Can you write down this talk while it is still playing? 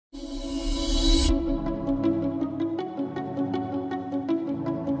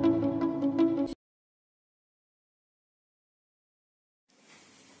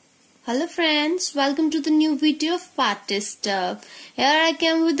Hello friends, welcome to the new video of PartyStuff. Here I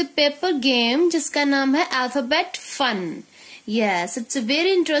came with the paper game जिसका नाम है Alphabet Fun. Yes, it's a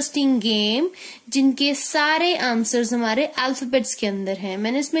very interesting game जिनके सारे answers हमारे alphabets के अंदर हैं.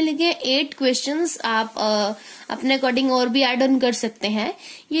 मैंने इसमें लिखे हैं 8 क्वेश्चंस. आप अपने अकॉर्डिंग और भी ऐड ऑन कर सकते हैं.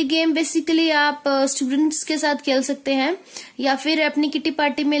 ये गेम बेसिकली आप स्टूडेंट्स के साथ खेल सकते हैं या फिर अपनी किटी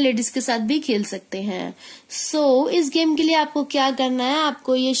पार्टी में लेडीज के साथ भी खेल सकते हैं. सो इस गेम के लिए आपको क्या करना है,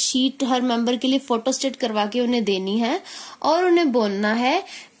 आपको ये शीट हर मेंबर के लिए फोटो स्टेट करवा के उन्हें देनी है और उन्हें बोलना है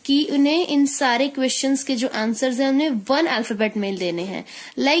कि उन्हें इन सारे क्वेश्चंस के जो आंसर्स हैं उन्हें 1 अल्फाबेट में देने हैं.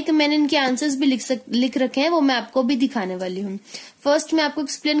 लाइक मैंने इनके आंसर्स भी लिख रखे हैं, वो मैं आपको भी दिखाने वाली हूँ. फर्स्ट मैं आपको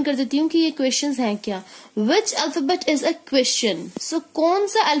एक्सप्लेन कर देती हूँ कि ये क्वेश्चंस हैं क्या. विच अल्फाबेट इज अ क्वेश्चन. सो कौन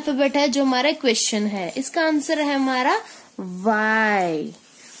सा अल्फाबेट है जो हमारा क्वेश्चन है. इसका आंसर है हमारा Y.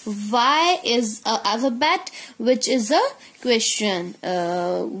 Y is a alphabet which is a question.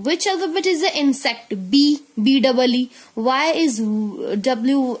 Which alphabet is the insect? B-double-E. Y is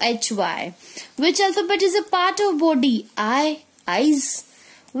W-H-Y. Which alphabet is a part of body? Eyes.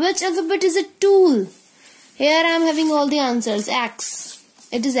 Which alphabet is a tool? Here I am having all the answers. X.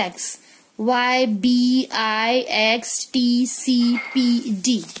 It is X. Y, B, I, X, T, C, P,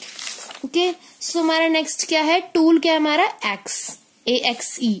 D. Okay. So हमारा next क्या है? Tool क्या है हमारा? X.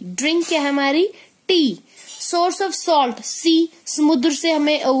 AXE. Drink क्या है हमारी? T. Source of salt C. समुद्र से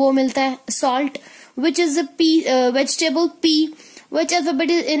हमें वो मिलता है salt. Which is the P vegetable P. Which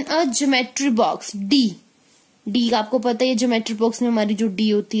alphabet is in a geometry box? D. D आपको पता है ज्योमेट्री बॉक्स में हमारी जो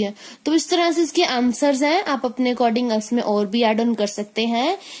D होती है. तो इस तरह से इसके आंसर्स हैं. आप अपने अकॉर्डिंग इसमें और भी एड ऑन कर सकते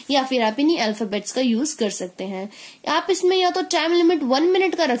हैं या फिर आप इन्हीं अल्फाबेट्स का यूज कर सकते हैं. आप इसमें या तो टाइम लिमिट 1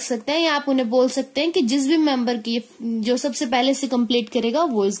 मिनट का रख सकते हैं या आप उन्हें बोल सकते हैं कि जिस भी मेंबर की जो सबसे पहले से कंप्लीट करेगा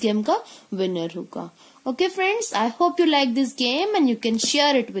वो इस गेम का विनर होगा. Okay friends, I hope you like this game and you can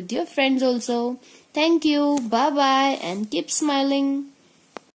share it with your friends also. Thank you, bye bye and keep smiling.